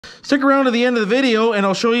Stick around to the end of the video and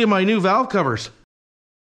I'll show you my new valve covers.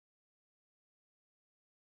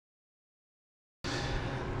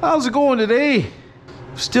 How's it going today?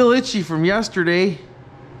 Still itchy from yesterday.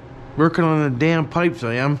 Working on the damn pipes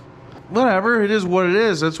I am. Whatever, it is what it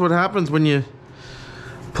is. That's what happens when you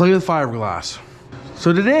play with fiberglass.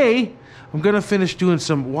 So today, I'm gonna finish doing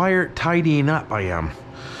some wire tidying up, I am.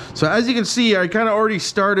 So as you can see, I kind of already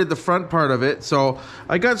started the front part of it. So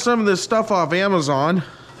I got some of this stuff off Amazon.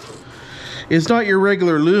 It's not your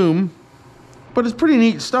regular loom, but it's pretty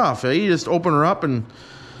neat stuff. You just open her up and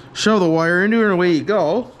shove the wire into her and away you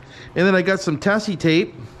go. And then I got some Tessa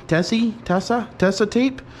tape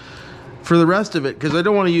for the rest of it, because I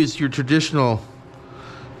don't want to use your traditional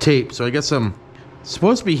tape. So I got some,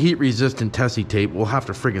 supposed to be heat resistant Tessa tape. We'll have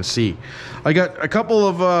to friggin' see. I got a couple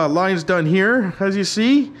of lines done here, as you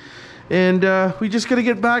see. And we just got to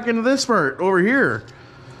get back into this part over here.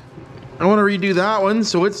 I want to redo that one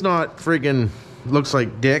so it's not friggin' looks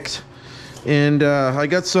like dicks. And I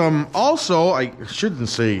got some, also, I shouldn't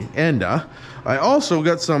say enda, I also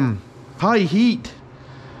got some high heat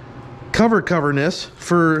coverness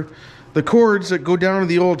for the cords that go down to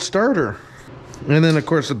the old starter. And then of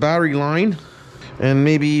course the battery line, and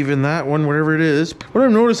maybe even that one, whatever it is. What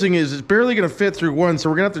I'm noticing is it's barely gonna fit through one, so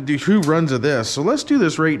we're gonna have to do 2 runs of this. So let's do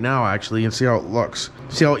this right now actually and see how it looks.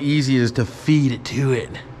 See how easy it is to feed it to it.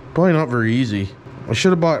 Probably not very easy. I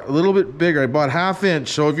should have bought a little bit bigger. I bought 1/2 inch.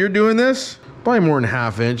 So if you're doing this, buy more than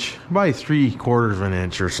 1/2 inch. Buy 3/4 of an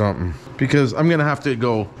inch or something. Because I'm gonna have to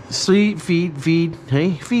go feed,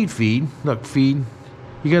 hey, feed, look, feed.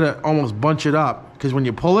 You gotta almost bunch it up, because when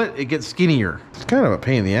you pull it, it gets skinnier. It's kind of a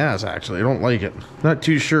pain in the ass, actually. I don't like it. Not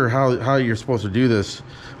too sure how you're supposed to do this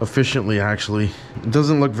efficiently, actually. It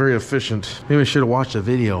doesn't look very efficient. Maybe I should have watched a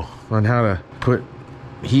video on how to put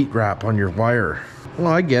heat wrap on your wire.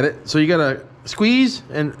 Well, I get it. So you gotta squeeze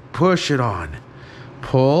and push it on.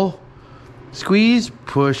 Pull, squeeze,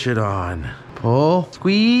 push it on. Pull,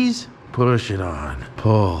 squeeze, push it on.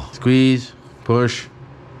 Pull, squeeze, push,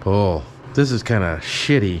 pull. This is kind of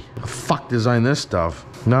shitty. The fuck designed this stuff?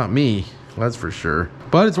 Not me, that's for sure.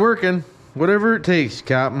 But it's working. Whatever it takes,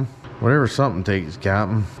 Captain. Whatever something takes,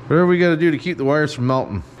 Captain. Whatever we gotta do to keep the wires from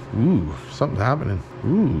melting. Ooh, something's happening.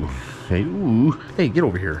 Ooh, hey, ooh. Hey, get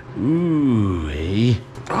over here. Ooh, hey.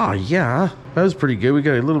 Oh, yeah. That was pretty good. We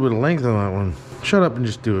got a little bit of length on that one. Shut up and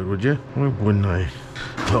just do it, would you? Why wouldn't I?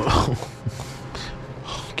 Oh.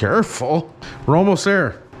 Careful. We're almost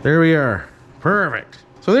there. There we are. Perfect.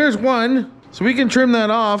 So there's one. So we can trim that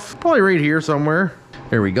off. Probably right here somewhere.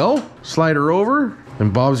 There we go. Slide her over.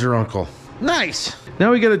 And Bob's your uncle. Nice.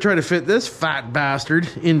 Now we gotta try to fit this fat bastard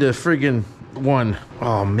into friggin' one.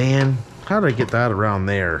 Oh man. How did I get that around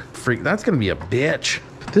there? Freak, that's gonna be a bitch.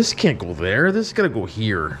 This can't go there. This is gonna go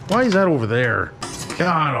here. Why is that over there?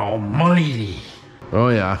 God almighty. Oh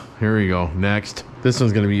yeah, here we go. Next. This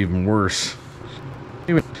one's gonna be even worse.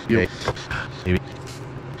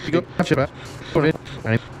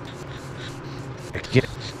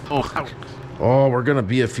 Oh, we're gonna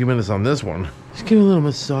be a few minutes on this one. Just give it a little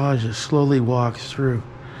massage. It slowly walks through.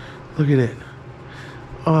 Look at it.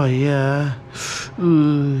 Oh yeah.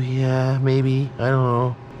 Ooh, yeah, maybe. I don't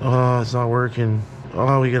know. Oh, it's not working.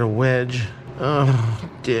 Oh, we got a wedge. Oh,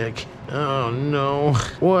 dick. Oh no.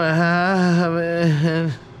 What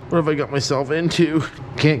happened? What have I got myself into?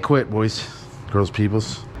 Can't quit, boys. Girls,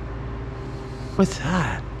 peoples. What's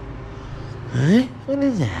that? Huh? What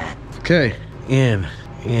is that? Okay. In.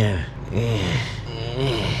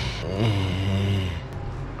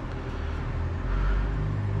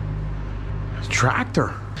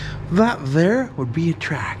 Tractor. That there would be a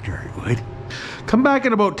tractor, it would. Come back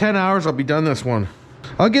in about 10 hours, I'll be done this one.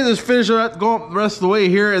 I'll get this finished up, go up the rest of the way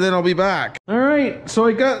here, and then I'll be back. All right, so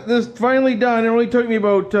I got this finally done. It only took me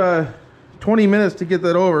about 20 minutes to get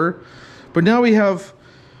that over. But now we have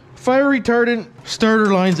fire retardant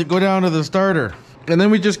starter lines that go down to the starter. And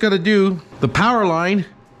then we just gotta do the power line,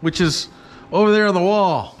 which is over there on the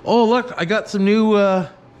wall. Oh, look, I got some new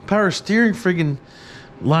power steering friggin'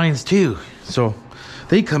 lines too. So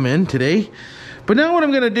they come in today. But now what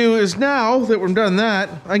I'm gonna do is, now that we're done that,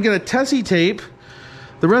 I'm gonna Tessa tape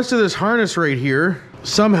the rest of this harness right here.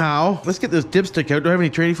 Somehow, let's get this dipstick out. Do I have any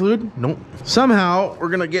training fluid? Nope. Somehow, we're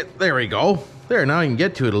gonna get, there we go. There, now I can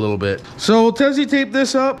get to it a little bit. So we'll Tessa tape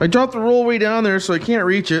this up. I dropped the roll way down there, so I can't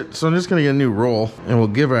reach it. So I'm just gonna get a new roll, and we'll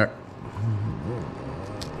give it.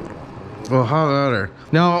 Well, how about her?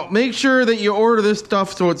 Now, make sure that you order this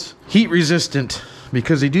stuff so it's heat resistant,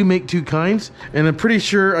 because they do make 2 kinds, and I'm pretty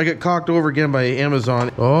sure I got cocked over again by Amazon.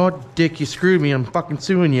 Oh, Dick, you screwed me. I'm fucking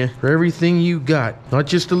suing you for everything you got. Not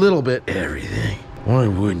just a little bit, everything. Why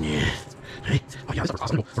wouldn't you? Hey. Oh yeah, this is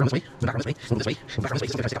awesome. Go around this way. Go back around this way. Go this way. Go back around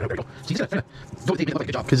this way. There we go. See, don't take it like a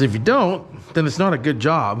good job. Because if you don't, then it's not a good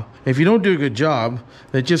job. If you don't do a good job,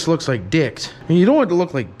 it just looks like dicks. And you don't want it to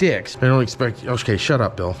look like dicks. I don't expect... Okay, shut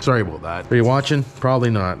up, Bill. Sorry about that. Are you watching? Probably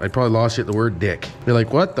not. I probably lost you at the word dick. You're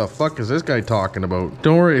like, what the fuck is this guy talking about?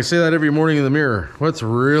 Don't worry, I say that every morning in the mirror. What's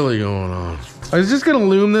really going on? I was just gonna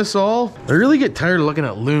loom this all. I really get tired of looking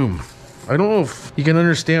at loom. I don't know if you can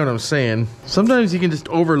understand what I'm saying. Sometimes you can just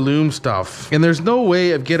over loom stuff, and there's no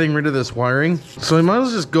way of getting rid of this wiring. So I might as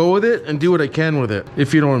well just go with it and do what I can with it,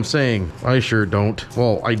 if you know what I'm saying. I sure don't.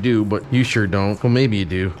 Well, I do, but you sure don't. Well, maybe you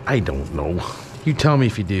do. I don't know. You tell me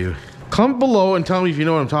if you do. Comment below and tell me if you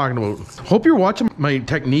know what I'm talking about. Hope you're watching my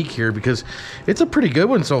technique here because it's a pretty good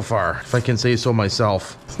one so far, if I can say so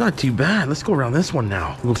myself. It's not too bad. Let's go around this one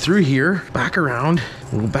now. We'll go through here, back around,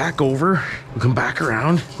 we'll go back over, we'll come back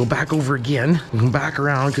around, go back over again, we'll come back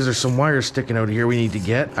around because there's some wires sticking out of here we need to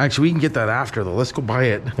get. Actually, we can get that after though. Let's go by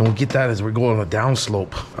it and we'll get that as we go on the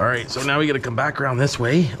downslope. All right, so now we got to come back around this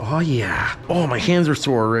way. Oh yeah. Oh, my hands are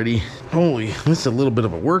sore already. Holy, this is a little bit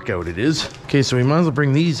of a workout it is. Okay, so we might as well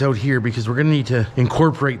bring these out here because we're gonna need to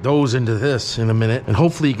incorporate those into this in a minute, and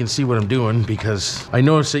hopefully you can see what I'm doing because I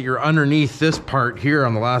noticed that you're underneath this part here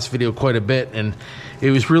on the last video quite a bit, and it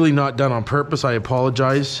was really not done on purpose. I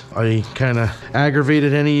apologize. I kind of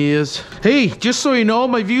aggravated any ears. Hey, just so you know,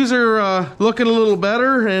 my views are looking a little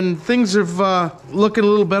better, and things are looking a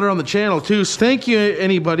little better on the channel too. So thank you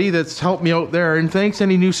anybody that's helped me out there, and thanks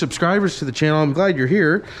any new subscribers to the channel. I'm glad you're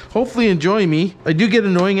here. Hopefully you enjoy me. I do get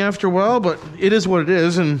annoying after a while, but it is what it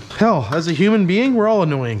is, and hell, as a human being, we're all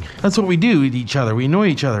annoying. That's what we do with each other. We annoy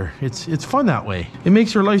each other. It's fun that way. It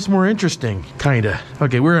makes our lives more interesting, kinda.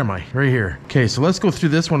 Okay, where am I? Right here. Okay, so let's go through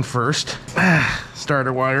this one first.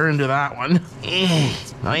 Starter wire into that one.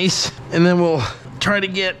 Nice. And then we'll try to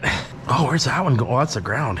get... Oh, where's that one go? Oh, that's the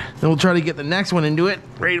ground. Then we'll try to get the next one into it.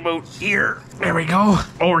 Right about here. There we go.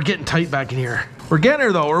 Oh, we're getting tight back in here. We're getting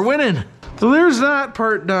her though. We're winning. So there's that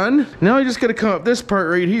part done. Now I just gotta come up this part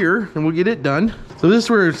right here and we'll get it done. So this is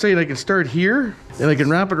where it's saying I can start here and I can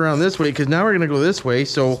wrap it around this way because now we're gonna go this way.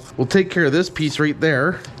 So we'll take care of this piece right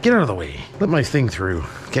there. Get out of the way. Let my thing through.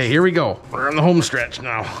 Okay, here we go. We're on the home stretch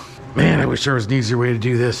now. Man, I wish there was an easier way to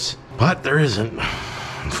do this, but there isn't,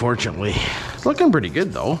 unfortunately. It's looking pretty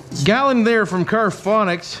good though. Gallon there from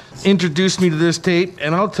Carphonics introduced me to this tape,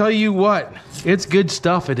 and I'll tell you what, it's good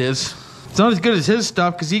stuff. It is. It's not as good as his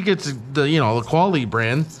stuff because he gets the, you know, the quality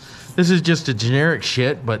brand. This is just a generic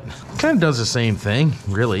shit, but kind of does the same thing,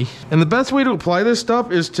 really. And the best way to apply this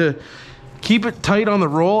stuff is to keep it tight on the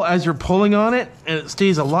roll as you're pulling on it, and it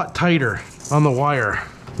stays a lot tighter on the wire.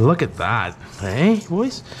 Look at that, hey,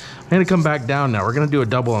 boys? I'm gonna come back down now. We're gonna do a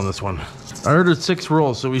double on this one. I ordered 6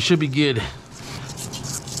 rolls, so we should be good.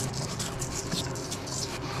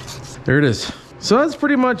 There it is. So that's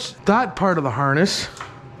pretty much that part of the harness.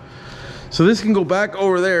 So this can go back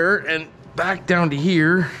over there and back down to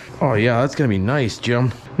here. Oh yeah, that's gonna be nice,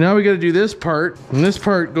 Jim. Now we gotta do this part, and this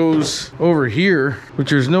part goes over here,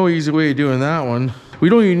 which there's no easy way of doing that one. We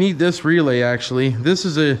don't even need this relay actually. This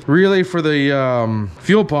is a relay for the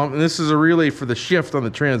fuel pump, and this is a relay for the shift on the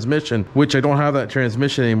transmission, which I don't have that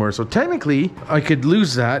transmission anymore. So technically I could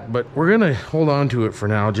lose that, but we're gonna hold on to it for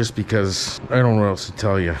now just because I don't know what else to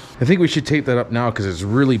tell you. I think we should tape that up now because it's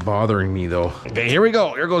really bothering me though. Okay, here we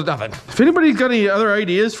go. Here goes nothing. If anybody's got any other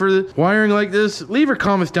ideas for wiring like this, leave your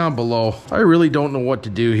comments down below. I really don't know what to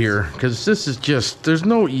do here because this is just, there's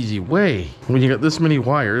no easy way when you got this many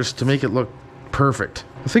wires to make it look perfect.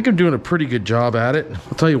 I think I'm doing a pretty good job at it.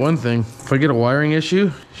 I'll tell you one thing, if I get a wiring issue,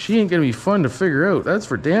 she ain't gonna be fun to figure out. That's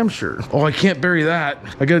for damn sure. Oh, I can't bury that.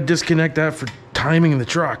 I gotta disconnect that for timing in the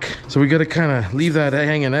truck. So we gotta kind of leave that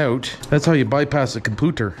hanging out. That's how you bypass the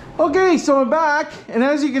computer. Okay, so I'm back, and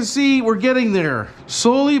as you can see, we're getting there.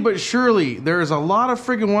 Slowly but surely. There's a lot of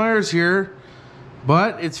friggin' wires here,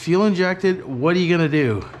 but it's fuel injected. What are you gonna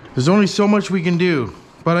do? There's only so much we can do.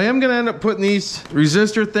 But I am gonna end up putting these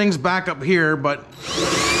resistor things back up here, but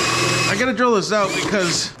I gotta drill this out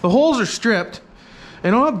because the holes are stripped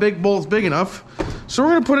and I don't have big bolts big enough. So we're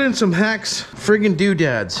gonna put in some hex friggin'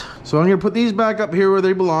 doodads. So I'm gonna put these back up here where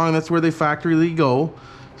they belong. That's where they factorily go.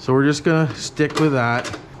 So we're just gonna stick with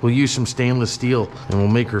that. We'll use some stainless steel and we'll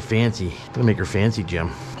make her fancy. Gonna make her fancy, Jim.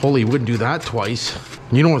 Holy, wouldn't do that twice.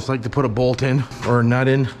 You know what it's like to put a bolt in or a nut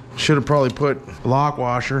in. Should have probably put a lock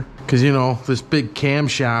washer because, you know, this big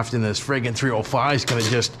camshaft in this friggin' 305 is gonna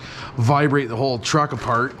just vibrate the whole truck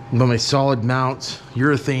apart. But my solid mounts,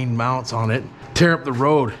 urethane mounts on it, tear up the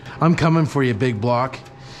road. I'm coming for you, big block.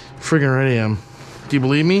 Friggin' right I am. Do you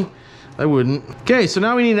believe me? I wouldn't. Okay, so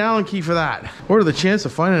now we need an Allen key for that. What are the chances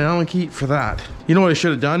of finding an Allen key for that? You know what I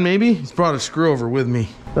should have done maybe? He's brought a screw over with me.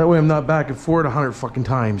 That way I'm not back and forth 100 fucking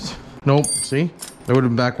times. Nope, see? I would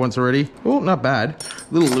have been back once already. Oh, not bad.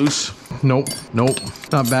 A little loose. Nope, nope,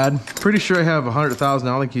 not bad. Pretty sure I have 100,000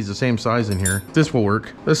 Allen keys the same size in here. This will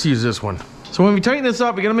work. Let's use this one. So when we tighten this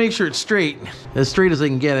up, we gotta make sure it's straight. As straight as I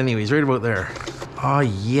can get anyways, right about there. Oh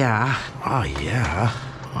yeah, oh yeah,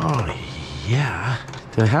 oh yeah.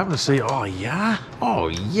 Did I happen to say, oh yeah? Oh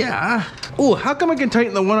yeah. Oh, how come I can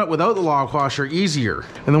tighten the one up without the lock washer easier?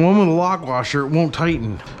 And the one with the lock washer won't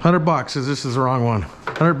tighten. 100 bucks as this is the wrong one.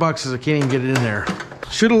 100 bucks as I can't even get it in there.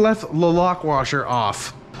 Should have left the lock washer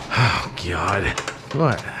off. Oh God,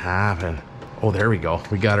 what happened? Oh, there we go.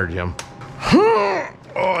 We got her, Jim.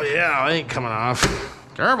 Oh yeah, I ain't coming off.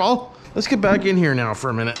 Careful. Let's get back in here now for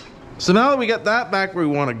a minute. So now that we got that back where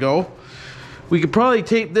we want to go, we could probably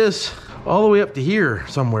tape this all the way up to here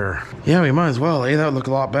somewhere. Yeah, we might as well, eh? That would look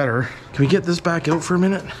a lot better. Can we get this back out for a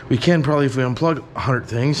minute? We can probably if we unplug 100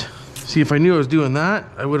 things. See, if I knew I was doing that,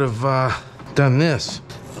 I would have done this.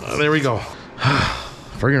 There we go.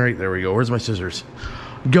 Friggin' right, there we go. Where's my scissors?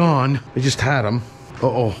 Gone. I just had them.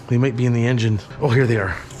 Uh-oh, they might be in the engine. Oh, here they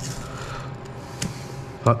are.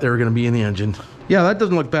 Thought they were gonna be in the engine. Yeah, that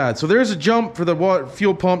doesn't look bad. So there's a jump for the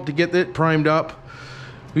fuel pump to get it primed up.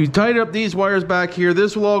 We tied up these wires back here.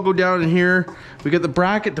 This will all go down in here. We got the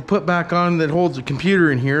bracket to put back on that holds the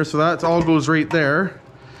computer in here. So that all goes right there.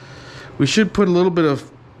 We should put a little bit of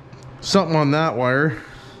something on that wire,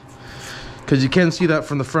 because you can see that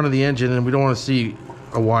from the front of the engine and we don't want to see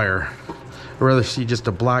a wire. I'd rather see just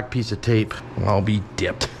a black piece of tape. I'll be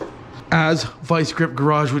dipped, as Vice Grip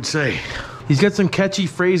Garage would say. He's got some catchy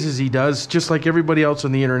phrases he does, just like everybody else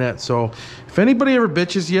on the internet. So if anybody ever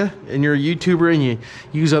bitches you and you're a YouTuber and you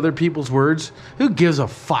use other people's words, who gives a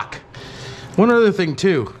fuck? One other thing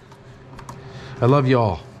too, I love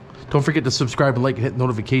y'all. Don't forget to subscribe and like and hit the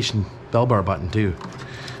notification bell bar button too.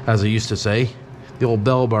 As I used to say, the old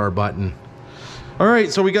bell bar button. All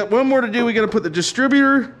right, so we got one more to do. We got to put the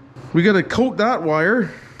distributor. We got to coat that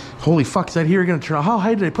wire. Holy fuck, is that here gonna turn? How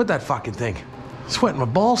high did I put that fucking thing? Sweating my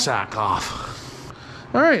ball sack off.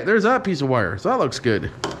 All right, there's that piece of wire. So that looks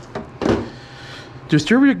good.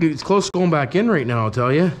 Distributor is close to going back in right now, I'll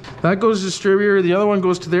tell you. That goes to distributor. The other one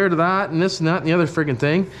goes to there, to that, and this and that, and the other friggin'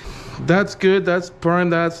 thing. That's good. That's prime.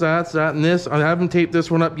 That's that, and this. I haven't taped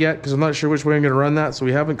this one up yet because I'm not sure which way I'm going to run that, so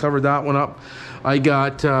we haven't covered that one up. I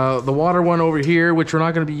got the water one over here, which we're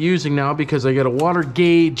not going to be using now because I got a water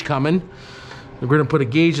gauge coming. We're going to put a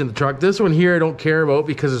gauge in the truck. This one here I don't care about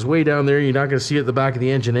because it's way down there. You're not going to see it at the back of the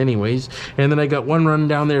engine anyways. And then I got one running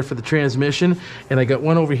down there for the transmission. And I got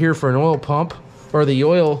one over here for an oil pump, or the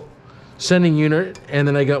oil sending unit. And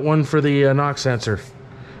then I got one for the NOx sensor.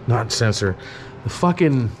 Not sensor. The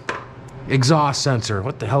fucking exhaust sensor.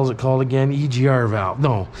 What the hell is it called again? EGR valve.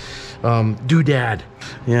 No. Doodad.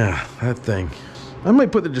 Yeah, that thing. I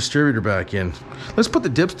might put the distributor back in. Let's put the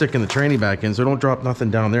dipstick and the tranny back in so I don't drop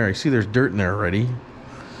nothing down there. I see there's dirt in there already.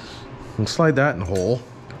 And slide that in the hole.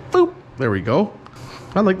 Boop. There we go.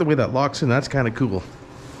 I like the way that locks in. That's kind of cool.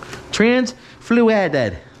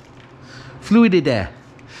 Fluided.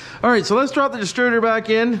 All right, so let's drop the distributor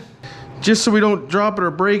back in just so we don't drop it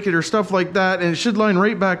or break it or stuff like that. And it should line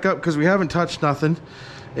right back up because we haven't touched nothing.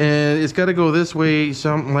 And it's got to go this way,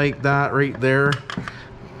 something like that right there.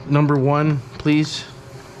 Number one, please.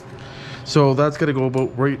 So that's got to go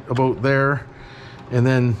about right about there. And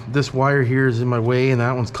then this wire here is in my way and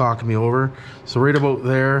that one's cocking me over. So right about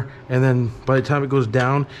there. And then by the time it goes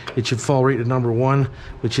down, it should fall right to number one,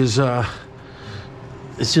 which is, as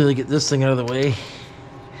soon as I get this thing out of the way,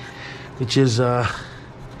 which is,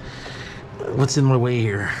 what's in my way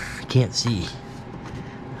here? I can't see.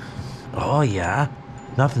 Oh yeah,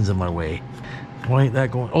 nothing's in my way. Why ain't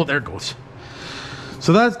that going? Oh, there it goes.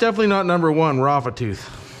 So that's definitely not number one. We're off a tooth.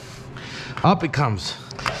 Up it comes.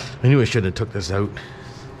 I knew I shouldn't have took this out.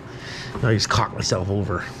 I just cocked myself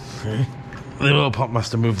over. Okay. The oil pump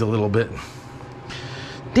must have moved a little bit.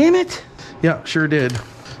 Damn it. Yeah, sure did.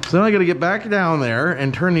 So now I got to get back down there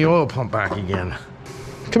and turn the oil pump back again.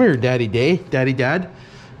 Come here, Daddy Dad.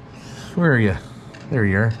 Where are you? There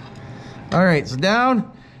you are. All right, so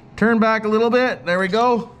down, turn back a little bit. There we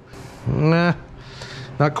go. Nah,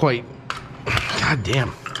 not quite. God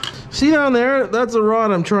damn. See down there? That's a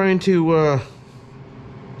rod I'm trying to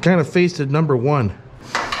kind of face to number one.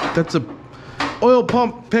 That's a oil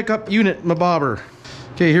pump pickup unit, my bobber.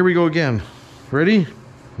 Okay, here we go again. Ready?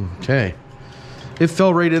 Okay. It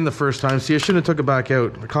fell right in the first time. See, I shouldn't have took it back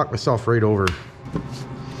out. I cocked myself right over.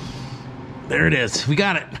 There it is. We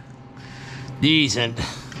got it. Decent.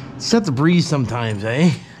 Set the breeze sometimes,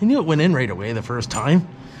 eh? I knew it went in right away the first time.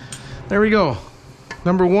 There we go.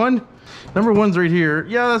 Number one. Number one's right here.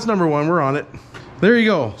 Yeah, that's number one. We're on it. There you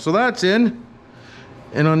go. So that's in.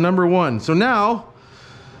 And on number one. So now,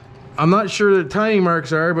 I'm not sure the timing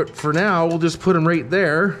marks are, but for now, we'll just put them right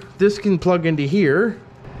there. This can plug into here.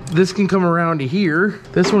 This can come around to here.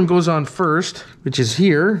 This one goes on first, which is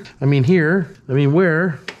here. I mean here. I mean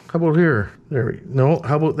where? How about here? There we go. No,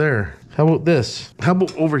 how about there? How about this? How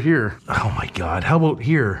about over here? Oh my God, how about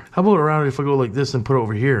here? How about around if I go like this and put it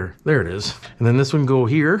over here? There it is. And then this one go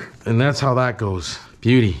here, and that's how that goes.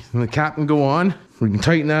 Beauty. And the cap can go on. We can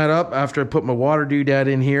tighten that up after I put my water doodad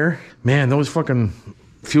in here. Man, those fucking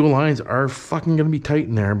fuel lines are fucking gonna be tight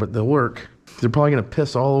in there, but they'll work. They're probably gonna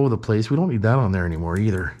piss all over the place. We don't need that on there anymore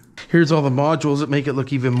either. Here's all the modules that make it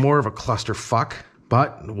look even more of a clusterfuck.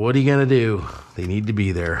 But what are you gonna do? They need to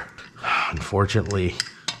be there, unfortunately.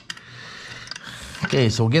 Okay,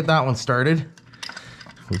 so we'll get that one started,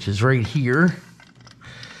 which is right here.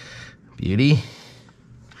 Beauty.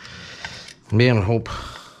 Man, I hope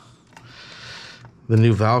the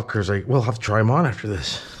new valve cars, we'll have to try them on after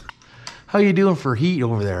this. How you doing for heat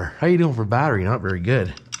over there? How you doing for battery? Not very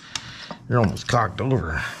good. You're almost cocked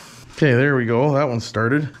over. Okay, there we go. That one's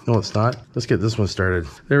started. No, it's not. Let's get this one started.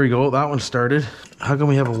 There we go. That one's started. How come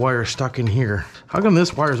we have a wire stuck in here? How come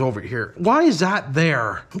this wire's over here? Why is that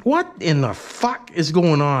there? What in the fuck is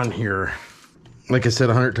going on here? Like I said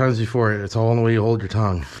 100 times before, it's all in the way you hold your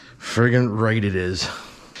tongue. Friggin' right it is.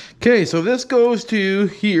 Okay, so this goes to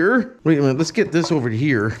here. Wait a minute, let's get this over to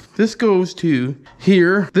here. This goes to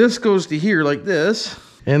here. This goes to here like this.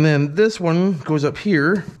 And then this one goes up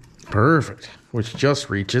here. Perfect. Which just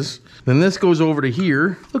reaches. Then this goes over to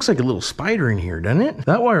here. Looks like a little spider in here, doesn't it?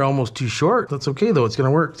 That wire almost too short. That's okay though, it's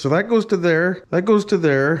gonna work. So that goes to there, that goes to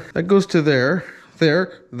there, that goes to there,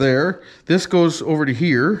 there. This goes over to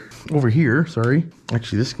here. Over here, sorry.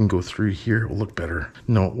 Actually, this can go through here. It will look better.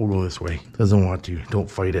 No, we'll go this way. Doesn't want to, don't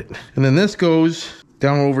fight it. And then this goes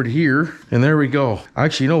down over to here. And there we go.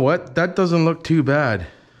 Actually, you know what? That doesn't look too bad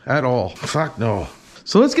at all. Fuck no.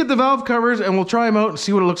 So let's get the valve covers and we'll try them out and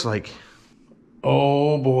see what it looks like.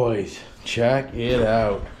 Oh boys, check it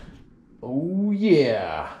out. Oh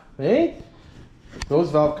yeah. Hey? Those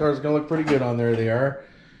valve covers are gonna look pretty good on there, they are.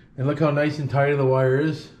 And look how nice and tidy the wire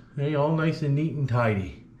is. Hey, all nice and neat and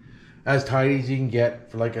tidy. As tidy as you can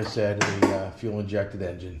get for, like I said, a fuel injected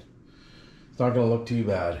engine. It's not gonna look too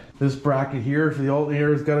bad. This bracket here for the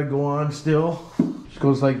alternator's gotta go on still. Just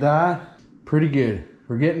goes like that. Pretty good.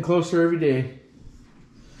 We're getting closer every day.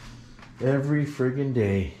 Every friggin'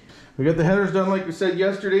 day. We got the headers done like we said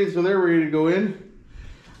yesterday, so they're ready to go in.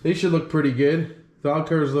 They should look pretty good. Valve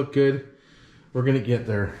covers look good. We're gonna get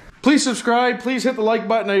there. Please subscribe, please hit the like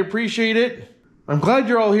button, I appreciate it. I'm glad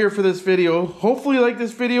you're all here for this video. Hopefully you like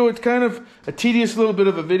this video. It's kind of a tedious little bit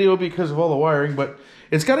of a video because of all the wiring, but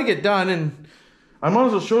it's gotta get done and I might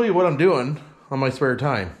as well show you what I'm doing on my spare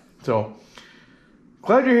time. So,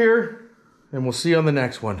 glad you're here and we'll see you on the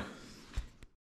next one.